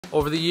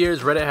Over the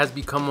years, Reddit has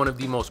become one of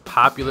the most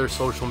popular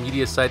social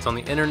media sites on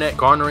the internet,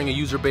 garnering a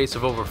user base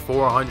of over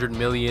 400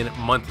 million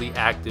monthly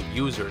active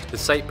users. The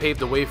site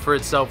paved the way for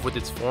itself with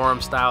its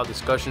forum-style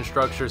discussion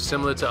structure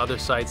similar to other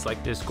sites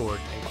like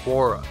Discord and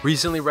Quora.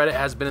 Recently, Reddit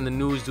has been in the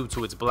news due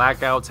to its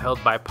blackouts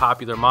held by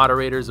popular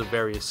moderators of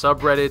various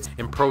subreddits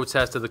in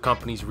protest of the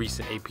company's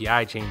recent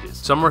API changes.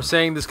 Some are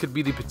saying this could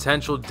be the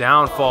potential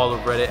downfall of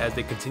Reddit as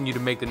they continue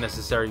to make the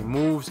necessary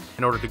moves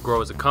in order to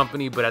grow as a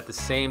company, but at the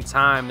same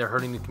time, they're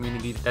hurting the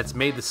community that's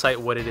made the site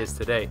what it is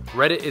today.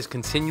 Reddit is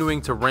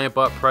continuing to ramp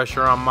up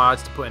pressure on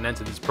mods to put an end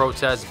to these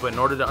protests, but in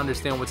order to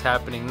understand what's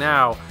happening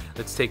now,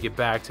 let's take it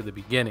back to the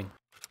beginning.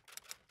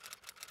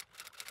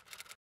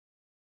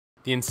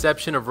 The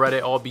inception of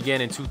Reddit all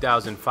began in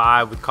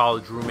 2005 with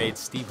college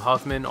roommates Steve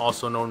Huffman,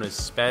 also known as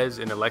Spez,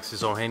 and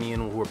Alexis Ohanian,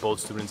 who were both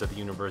students at the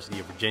University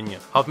of Virginia.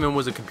 Huffman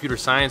was a computer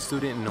science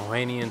student and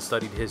Ohanian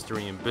studied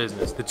history and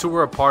business. The two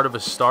were a part of a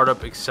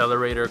startup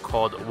accelerator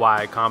called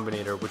Y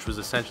Combinator, which was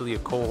essentially a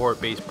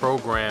cohort-based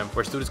program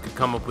where students could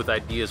come up with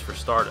ideas for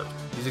startups.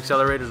 These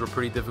accelerators were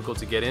pretty difficult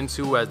to get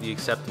into as the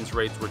acceptance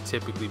rates were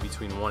typically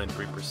between 1% and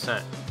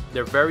 3%.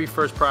 Their very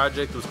first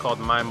project was called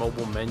My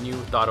Mobile Menu,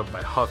 thought of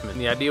by Huffman.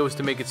 And the idea was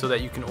to make it so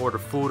that you can order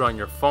food on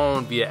your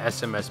phone via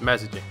SMS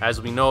messaging.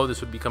 As we know, this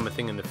would become a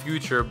thing in the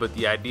future, but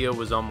the idea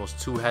was almost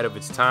too ahead of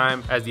its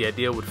time, as the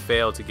idea would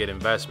fail to get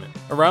investment.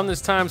 Around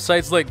this time,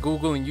 sites like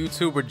Google and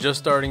YouTube were just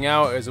starting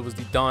out, as it was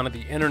the dawn of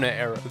the internet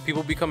era. With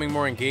people becoming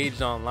more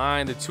engaged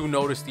online, the two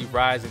noticed the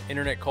rise in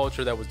internet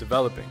culture that was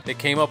developing. They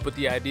came up with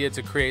the idea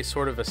to create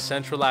sort of a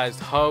centralized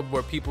hub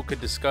where people could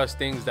discuss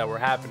things that were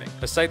happening.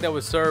 A site that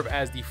would serve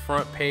as the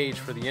front page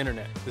for the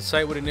internet. The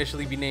site would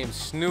initially be named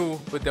Snoo,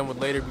 but then would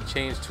later be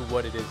changed to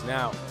what it is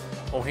now.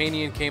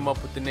 Ohanian came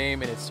up with the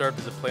name and it served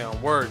as a play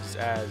on words,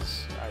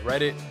 as I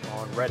read it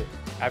on Reddit.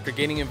 After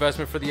gaining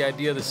investment for the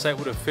idea, the site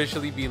would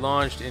officially be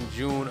launched in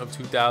June of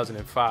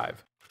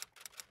 2005.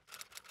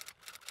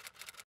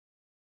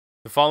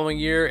 The following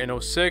year, in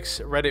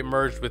 2006, Reddit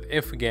merged with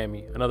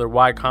Infogamy, another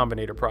Y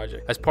Combinator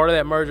project. As part of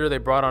that merger, they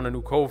brought on a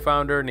new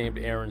co-founder named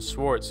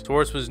Swartz.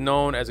 Swartz was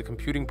known as a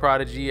computing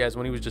prodigy, as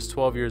when he was just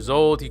 12 years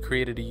old, he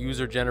created a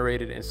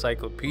user-generated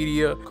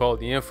encyclopedia called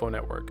the Info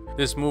Network.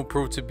 This move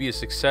proved to be a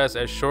success,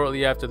 as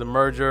shortly after the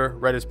merger,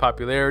 Reddit's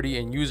popularity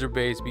and user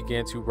base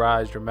began to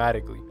rise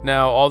dramatically.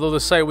 Now, although the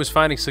site was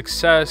finding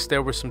success,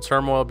 there was some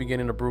turmoil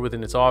beginning to brew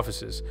within its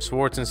offices.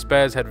 Swartz and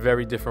Spez had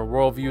very different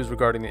worldviews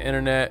regarding the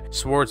internet.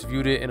 Swartz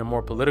viewed it in a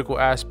more political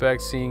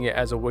aspect, seeing it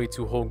as a way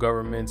to hold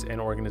governments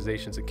and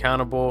organizations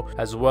accountable,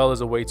 as well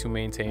as a way to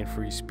maintain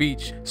free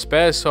speech.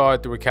 Spez saw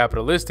it through a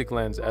capitalistic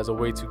lens, as a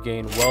way to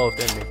gain wealth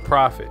and make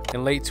profit.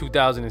 In late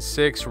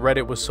 2006,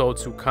 Reddit was sold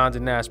to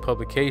Condé Nast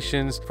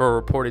Publications for a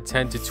reported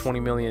 $10 to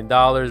 $20 million,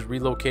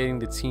 relocating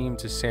the team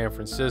to San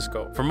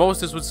Francisco. For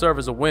most, this would serve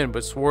as a win,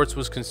 but Swartz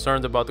was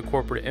concerned about the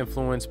corporate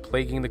influence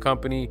plaguing the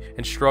company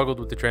and struggled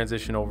with the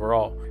transition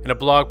overall. In a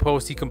blog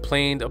post, he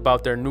complained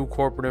about their new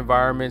corporate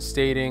environment,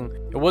 stating,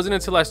 "It wasn't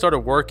until I started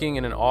working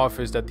in an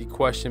office that the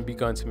question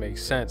begun to make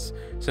sense.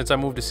 Since I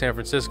moved to San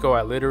Francisco,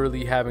 I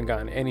literally haven't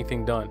gotten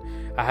anything done.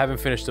 I haven't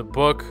finished a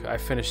book. I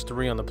finished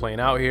 3 on the plane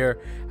out here.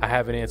 I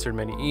haven't answered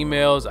many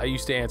emails. I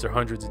used to answer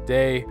hundreds a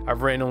day.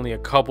 I've written only a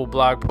couple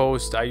blog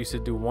posts. I used to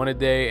do 1 a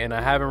day, and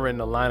I haven't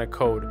written a line of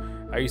code.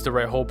 I used to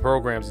write whole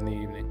programs in the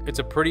evening." It's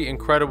a pretty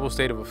incredible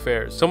state of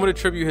affairs. Some would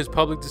attribute his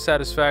public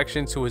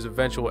dissatisfaction to his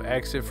eventual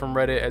exit from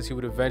Reddit, as he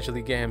would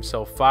eventually get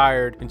himself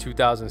fired in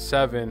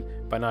 2007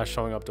 by not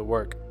showing up to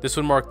work. This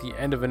would mark the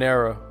end of an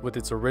era with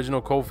its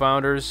original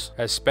co-founders,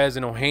 as Spez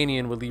and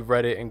Ohanian would leave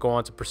Reddit and go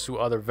on to pursue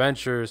other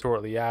ventures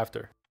shortly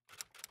after.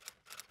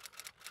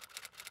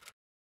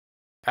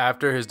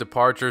 After his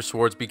departure,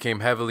 Swartz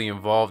became heavily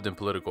involved in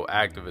political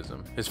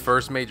activism. His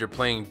first major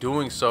playing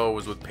doing so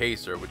was with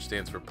PACER, which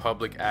stands for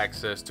Public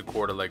Access to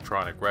Court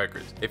Electronic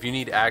Records. If you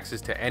need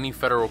access to any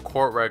federal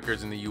court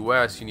records in the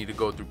US, you need to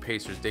go through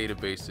PACER's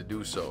database to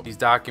do so. These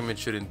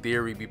documents should in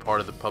theory be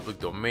part of the public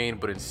domain,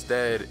 but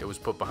instead it was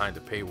put behind a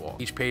paywall.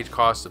 Each page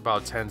costs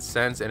about 10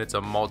 cents and it's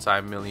a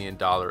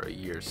multi-million-dollar a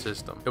year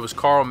system. It was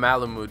Carl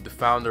Malamud, the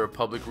founder of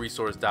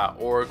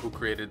publicresource.org, who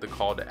created the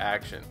call to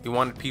action. He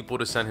wanted people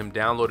to send him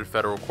downloaded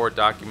federal court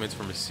documents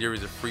from a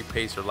series of free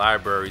PACER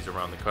libraries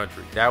around the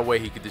country. That way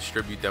he could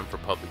distribute them for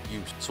public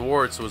use.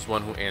 Swartz was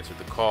one who answered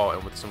the call,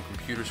 and with some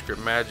computer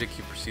script magic,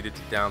 he proceeded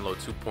to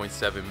download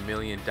 2.7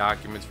 million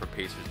documents from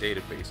PACER's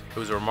database. It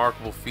was a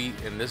remarkable feat,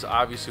 and this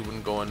obviously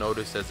wouldn't go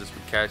unnoticed, as this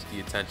would catch the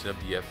attention of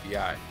the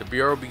FBI. The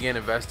Bureau began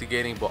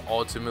investigating, but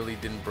ultimately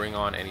didn't bring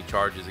on any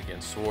charges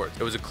against Swartz.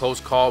 It was a close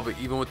call, but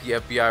even with the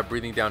FBI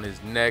breathing down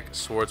his neck,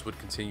 Swartz would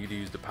continue to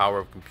use the power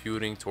of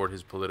computing toward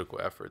his political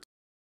efforts.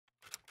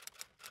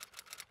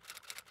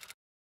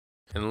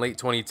 In late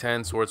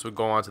 2010, Swartz would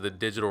go on to the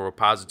digital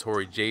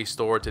repository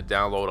JSTOR to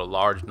download a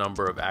large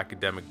number of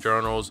academic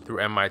journals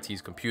through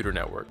MIT's computer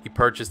network. He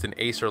purchased an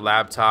Acer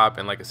laptop,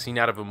 and like a scene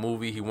out of a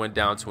movie, he went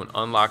down to an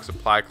unlocked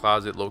supply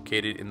closet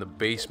located in the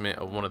basement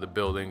of one of the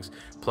buildings,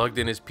 plugged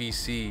in his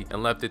PC,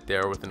 and left it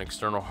there with an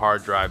external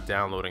hard drive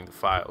downloading the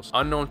files.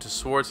 Unknown to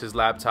Swartz, his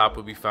laptop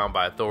would be found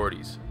by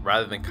authorities.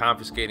 Rather than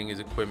confiscating his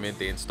equipment,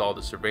 they installed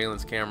a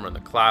surveillance camera in the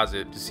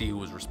closet to see who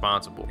was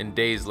responsible. And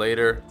days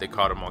later, they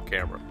caught him on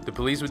camera. The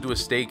police would do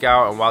a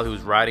stakeout, and while he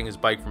was riding his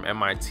bike from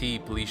MIT,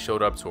 police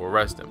showed up to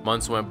arrest him.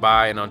 Months went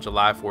by, and on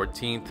July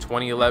 14th,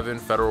 2011,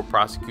 federal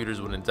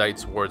prosecutors would indict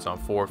Swartz on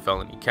 4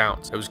 felony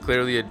counts. It was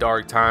clearly a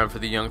dark time for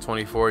the young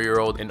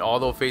 24-year-old, and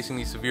although facing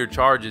these severe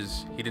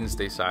charges, he didn't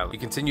stay silent. He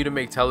continued to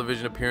make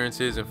television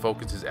appearances and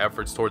focused his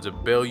efforts towards a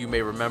bill you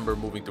may remember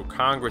moving through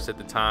Congress at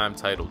the time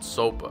titled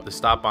SOPA, the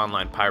Stop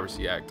Online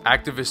Piracy Act.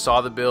 Activists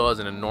saw the bill as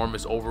an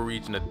enormous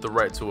overreach and a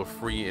threat to a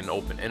free and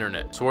open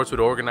internet. Swartz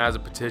would organize a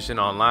petition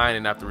online,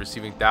 and after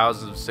receiving thousands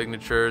of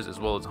signatures as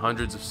well as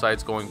hundreds of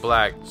sites going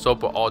black,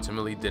 SOPA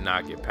ultimately did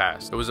not get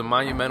passed. It was a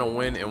monumental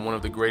win and one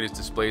of the greatest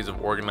displays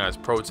of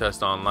organized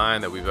protest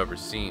online that we've ever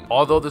seen.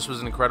 Although this was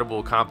an incredible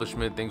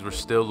accomplishment, things were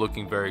still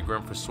looking very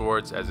grim for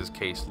Swartz as his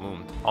case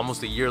loomed.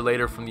 Almost a year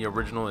later from the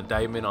original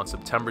indictment, on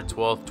September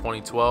 12,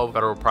 2012,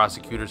 federal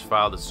prosecutors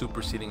filed a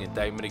superseding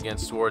indictment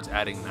against Swartz,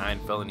 adding 9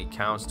 felony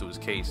counts to his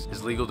case.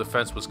 His legal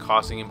defense was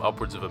costing him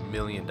upwards of $1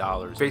 million.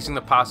 Facing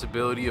the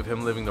possibility of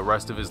him living the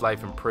rest of his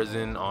life in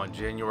prison, on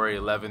January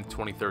 11,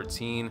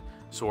 2013,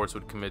 Swartz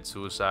would commit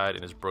suicide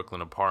in his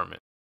Brooklyn apartment.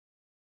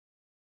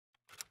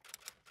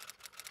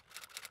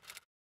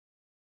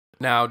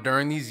 Now,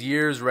 during these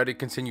years, Reddit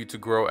continued to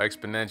grow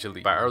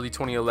exponentially. By early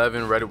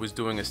 2011, Reddit was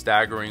doing a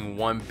staggering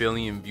 1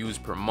 billion views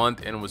per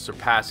month and was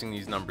surpassing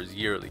these numbers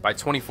yearly. By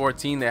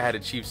 2014, they had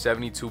achieved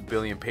 72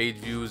 billion page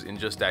views in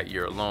just that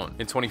year alone.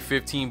 In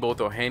 2015, both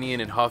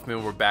Ohanian and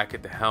Huffman were back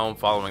at the helm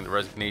following the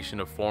resignation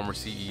of former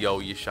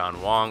CEO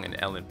Yishan Wang and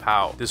Ellen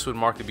Pao. This would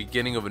mark the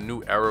beginning of a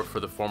new era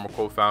for the former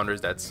co-founders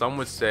that some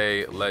would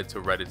say led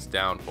to Reddit's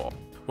downfall.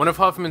 One of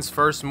Huffman's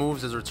first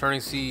moves as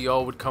returning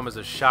CEO would come as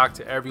a shock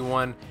to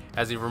everyone,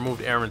 as he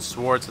removed Aaron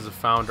Swartz as a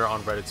founder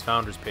on Reddit's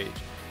founders page.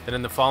 Then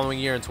in the following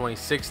year, in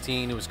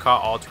 2016, he was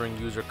caught altering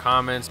user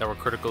comments that were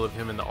critical of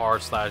him in the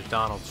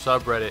r/Donald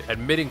subreddit,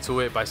 admitting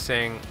to it by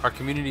saying, "Our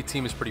community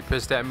team is pretty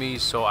pissed at me,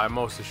 so I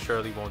most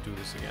assuredly won't do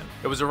this again."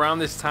 It was around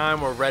this time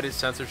where Reddit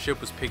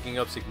censorship was picking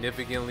up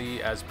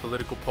significantly, as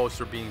political posts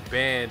were being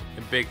banned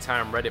and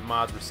big-time Reddit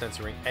mods were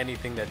censoring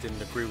anything that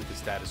didn't agree with the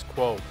status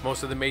quo.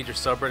 Most of the major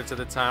subreddits at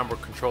the time were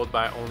controlled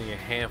by only a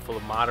handful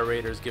of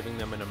moderators, giving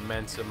them an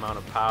immense amount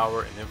of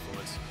power and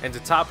influence. And to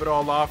top it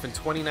all off, in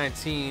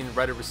 2019,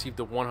 Reddit received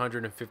a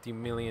 $150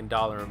 million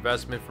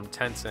investment from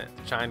Tencent,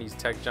 the Chinese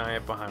tech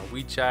giant behind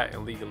WeChat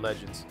and League of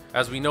Legends.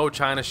 As we know,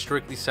 China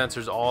strictly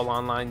censors all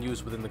online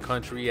use within the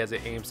country as it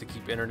aims to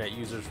keep internet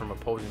users from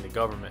opposing the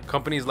government.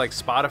 Companies like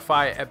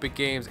Spotify, Epic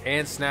Games,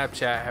 and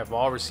Snapchat have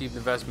all received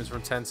investments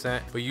from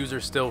Tencent, but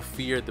users still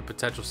feared the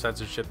potential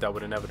censorship that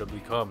would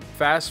inevitably come.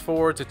 Fast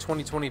forward to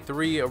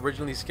 2023,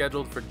 originally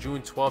scheduled for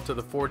June 12th to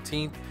the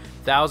 14th,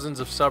 thousands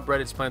of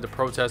subreddits plan to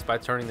protest by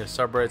turning their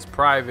subreddits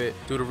private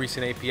due to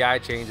recent API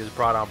changes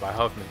brought on by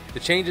Huffman. The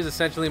changes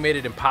essentially made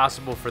it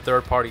impossible for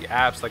third-party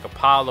apps like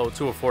Apollo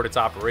to afford its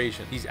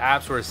operation. These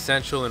apps were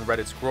essential in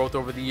Reddit's growth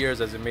over the years,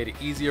 as it made it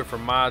easier for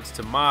mods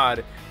to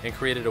mod and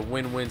created a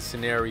win-win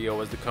scenario,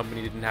 as the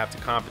company didn't have to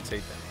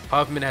compensate them.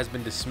 Huffman has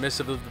been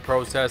dismissive of the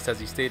protest, as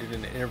he stated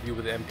in an interview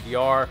with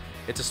NPR.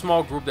 "It's a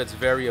small group that's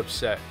very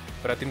upset,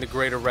 but I think the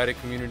greater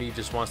Reddit community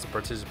just wants to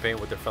participate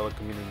with their fellow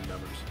community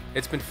members."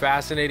 It's been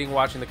fascinating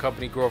watching the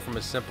company grow from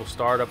a simple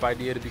startup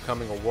idea to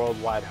becoming a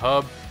worldwide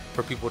hub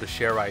for people to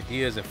share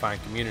ideas and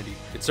find community.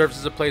 It serves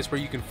as a place where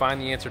you can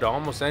find the answer to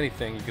almost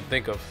anything you can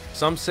think of.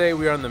 Some say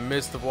we are in the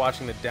midst of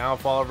watching the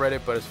downfall of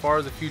Reddit, but as far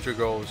as the future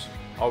goes,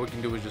 all we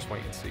can do is just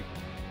wait and see.